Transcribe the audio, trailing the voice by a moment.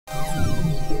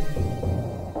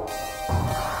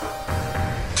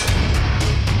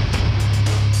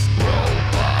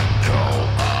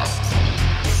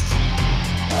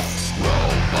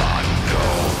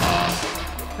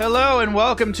Hello and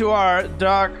welcome to our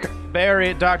Dr.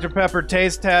 Pepper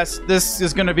taste test. This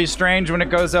is going to be strange when it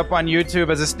goes up on YouTube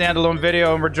as a standalone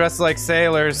video and we're dressed like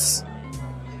sailors.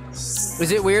 Is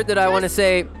it weird that I want to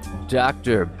say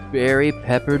Dr. Berry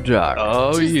Pepper Dark?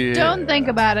 Oh, Just yeah. don't think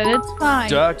about it. It's fine.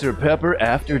 Dr. Pepper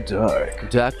After Dark.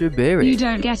 Dr. Berry. You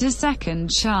don't get a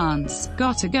second chance.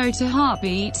 Gotta go to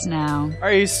Heartbeat now.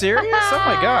 Are you serious? Oh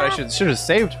my god, I should have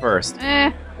saved first.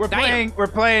 We're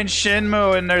playing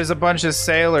Shenmue and there's a bunch of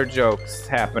sailor jokes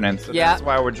happening, so that's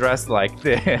why we're dressed like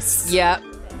this. Yeah.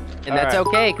 And that's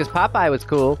okay, because Popeye was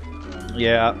cool.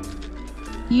 Yeah.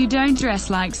 You don't dress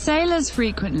like sailors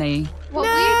frequently. What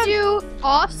we do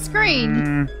off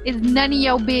screen is none of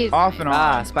your business. Off and on.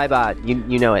 Ah, Spybot,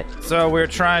 you know it. So we're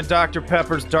trying Dr.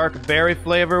 Pepper's dark berry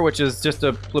flavor, which is just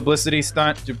a publicity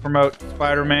stunt to promote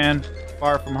Spider-Man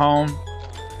Far From Home.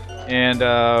 And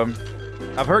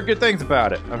I've heard good things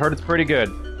about it. I've heard it's pretty good.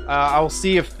 I'll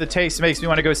see if the taste makes me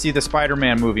want to go see the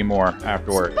Spider-Man movie more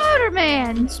afterwards.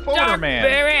 Spider-Man!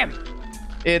 Spider-Man!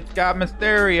 It's got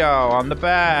Mysterio on the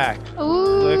back. Ooh,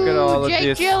 look at all of Jake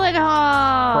this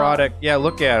Gyllenhaal. product. Yeah,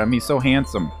 look at him. He's so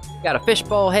handsome. Got a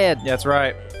fishbowl head. Yeah, that's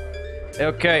right.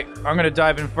 Okay, I'm gonna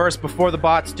dive in first before the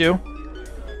bots do.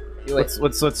 Do it.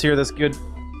 Let's hear this good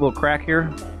little crack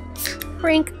here.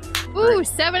 Crink. Ooh,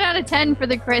 7 out of 10 for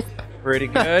the crisp. Pretty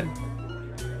good.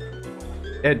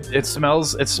 It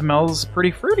smells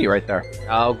pretty fruity right there.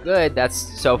 Oh, good.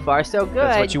 That's so far so good.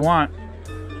 That's what you want.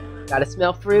 Gotta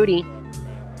smell fruity.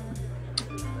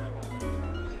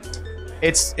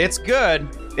 It's good.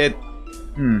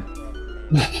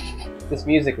 This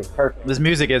music is perfect. This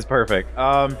music is perfect.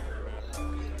 The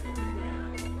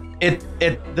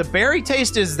berry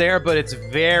taste is there, but it's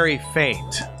very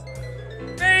faint.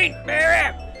 Faint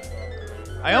berry.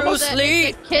 I almost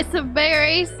a kiss of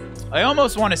berries. I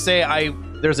almost want to say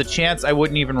there's a chance I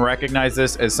wouldn't even recognize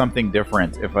this as something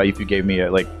different if you gave me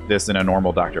like this in a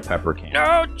normal Dr. Pepper can.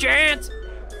 No chance.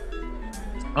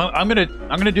 I'm gonna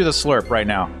do the slurp right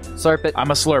now. Slurp it. I'm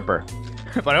a slurper,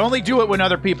 but I only do it when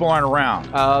other people aren't around.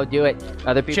 Oh, do it.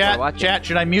 Other people are watching. Chat,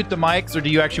 should I mute the mics or do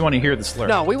you actually want to hear the slurp?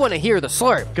 No, we want to hear the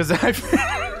slurp. Because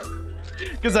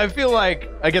I feel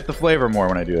like I get the flavor more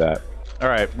when I do that. All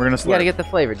right, we're gonna slurp. You gotta get the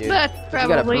flavor, dude. That's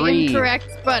probably incorrect,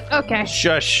 but okay.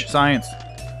 Shush, science.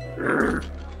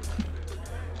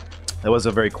 That was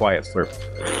a very quiet slurp.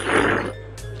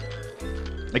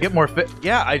 I get more fit.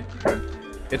 Yeah,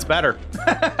 it's better.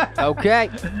 Okay.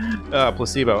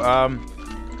 Placebo.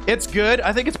 It's good.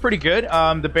 I think it's pretty good.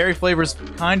 The berry flavor's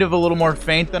kind of a little more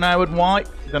faint than I would want,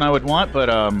 but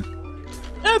yeah,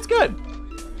 it's good.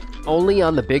 Only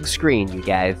on the big screen, you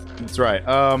guys. That's right.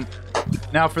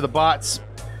 Now for the bots,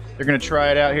 they're gonna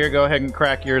try it out here. Go ahead and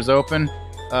crack yours open.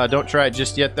 Don't try it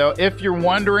just yet, though. If you're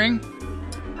wondering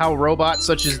how robots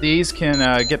such as these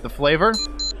can get the flavor.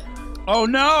 Oh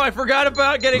no! I forgot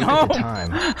about getting home.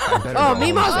 Oh,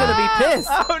 Nemo's gonna be pissed.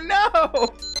 Oh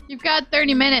no! You've got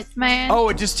 30 minutes, man. Oh,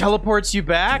 it just teleports you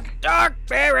back? Dark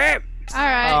berry. All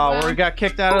right. Oh, well. we got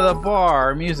kicked out of the bar.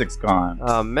 Our music's gone.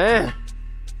 Oh man.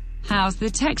 How's the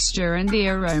texture and the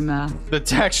aroma? The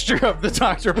texture of the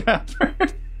Dr. Pepper.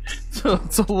 it's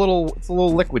a little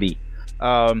liquidy.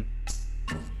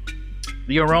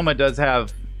 The aroma does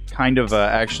have kind of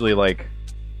actually like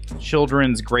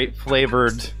children's grape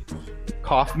flavored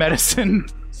cough medicine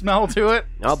smell to it.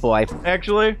 Oh boy.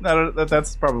 Actually,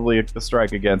 that's probably a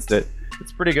strike against it.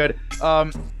 It's pretty good.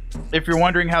 If you're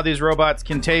wondering how these robots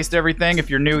can taste everything, if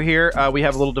you're new here, we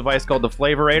have a little device called the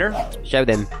Flavorator. Show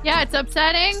them. Yeah, it's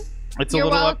upsetting. You're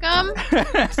welcome.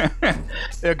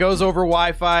 It goes over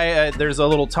Wi-Fi. There's a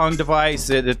little tongue device.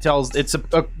 It's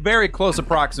a very close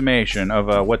approximation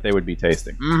of what they would be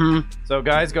tasting. Mm-hmm. So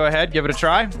guys, go ahead, give it a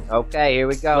try. Okay, here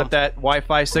we go. Let that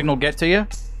Wi-Fi signal get to you.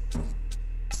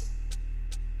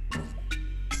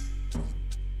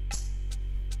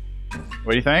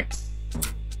 What do you think?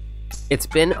 It's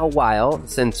been a while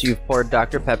since you've poured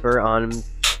Dr. Pepper on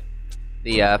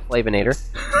the Flavinator.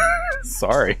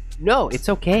 Sorry. No, it's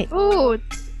okay. Ooh.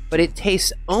 But it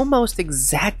tastes almost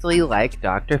exactly like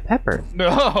Dr. Pepper.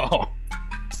 No.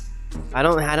 I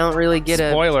don't really get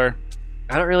Spoiler.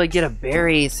 I don't really get a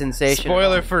berry sensation.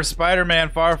 Spoiler for Spider-Man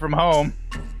Far From Home.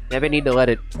 Maybe I need to let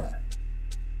it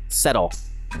settle.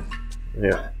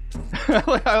 Yeah.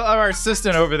 Our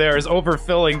assistant over there is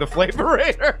overfilling the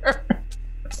Flavorator.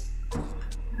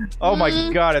 Oh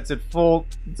my god, it's at full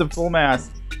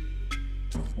mast.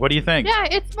 What do you think? Yeah,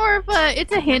 it's more of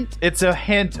it's a hint. It's a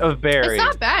hint of berry. It's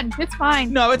not bad. It's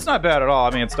fine. No, it's not bad at all. I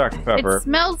mean, it's Dr. Pepper. It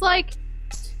smells like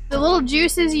the little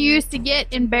juices you used to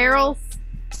get in barrels.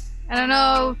 I don't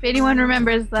know if anyone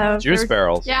remembers those. Juice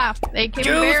barrels. Yeah, they came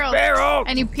in barrels.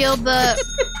 And you peeled the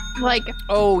Like,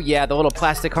 Oh, yeah, the little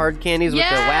plastic hard candies with the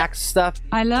Yeah. wax stuff.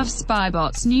 I love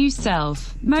Spybot's new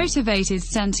self-motivated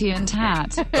sentient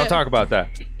hat. Don't talk about that.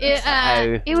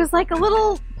 it was like a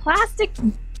little plastic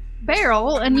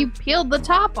barrel, and you peeled the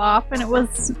top off, and it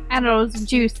was, I don't know, it was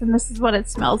juice, and this is what it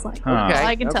smells like. Huh. That's all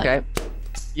I can tell you.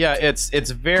 Yeah, it's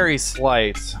very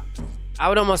slight. I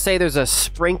would almost say there's a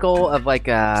sprinkle of like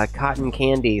a cotton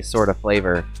candy sort of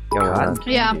flavor going on.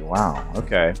 Yeah. Wow.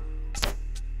 Okay.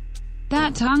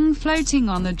 That tongue floating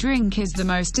on the drink is the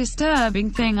most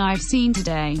disturbing thing I've seen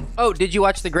today. Oh, did you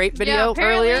watch the grape Yeah, video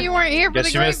apparently earlier? you weren't here for Guess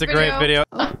the you grape missed the great video.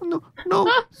 Stop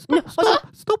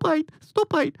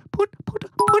it. Put it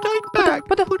back.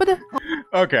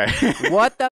 Okay.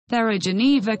 What the? There are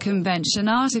Geneva Convention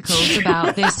articles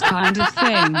about this kind of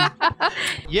thing.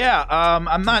 Yeah,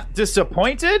 I'm not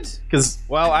disappointed because,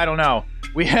 well, I don't know.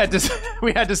 We had to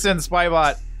send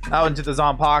Spybot out into the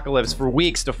zompocalypse for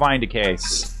weeks to find a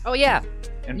case. Oh, yeah.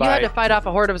 And You had to fight off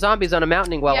a horde of zombies on a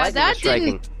mountain while Yeah, lightning was that striking.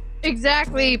 didn't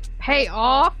exactly pay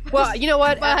off. Well, you know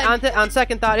what? But- on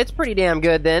second thought, it's pretty damn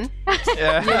good then.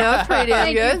 Yeah. You know, it's pretty damn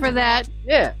Thank good. you for that.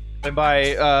 Yeah. And by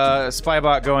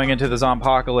Spybot going into the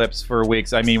zompocalypse for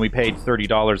weeks, I mean we paid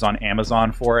 $30 on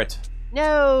Amazon for it.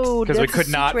 No, Because we that's could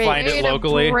a not secret. find it Way to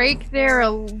locally. break their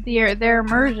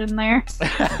immersion there.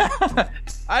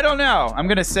 I don't know. I'm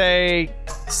gonna say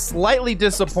slightly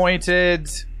disappointed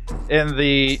in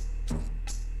the.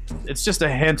 It's just a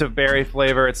hint of berry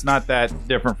flavor. It's not that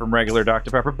different from regular Dr.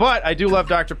 Pepper, but I do love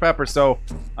Dr. Pepper, so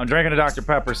I'm drinking a Dr.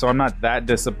 Pepper, so I'm not that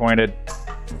disappointed.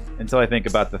 Until I think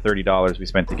about the $30 we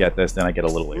spent to get this, then I get a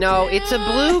little. No, it's a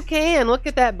blue can. Look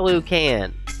at that blue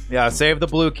can. Yeah, save the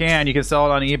blue can. You can sell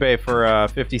it on eBay for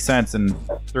 50 cents in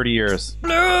 30 years.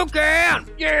 Blue can.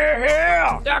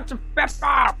 Yeah, Dr.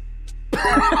 Pepper.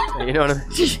 You know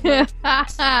what I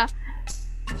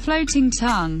mean? Floating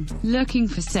tongue, looking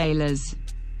for sailors.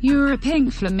 You're a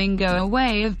pink flamingo, a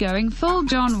way of going full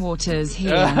John Waters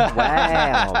here.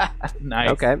 Wow. Nice.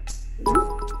 Okay.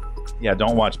 Yeah,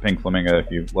 don't watch Pink Flamingo if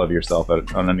you love yourself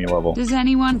on any level. Does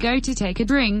anyone go to take a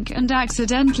drink and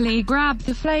accidentally grab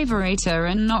the flavораtor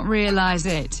and not realize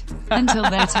it until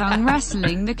their tongue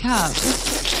wrestling the cup?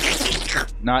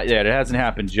 Not yet. It hasn't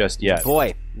happened just yet.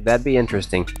 Boy, that'd be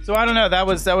interesting. So I don't know. That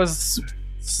was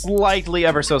slightly,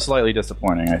 ever so slightly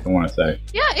disappointing. I want to say.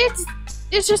 Yeah,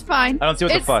 it's just fine. I don't see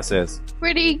what the It's fuss is.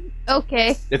 Pretty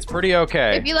okay. It's pretty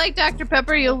okay. If you like Dr.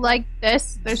 Pepper, you'll like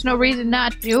this. There's no reason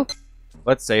not to.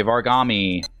 Let's save our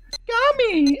Gami.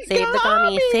 Gami! Save the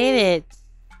gummy, save it.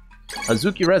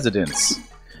 Hazuki Residence.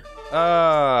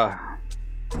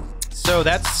 So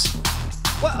that's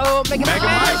Whoa, Mega Mega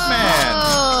Man. Mike Man.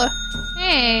 Oh,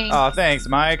 thanks. Oh, thanks,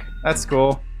 Mike. That's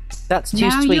cool. That's too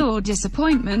Now sweet. your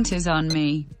disappointment is on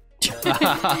me.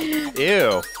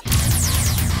 Ew.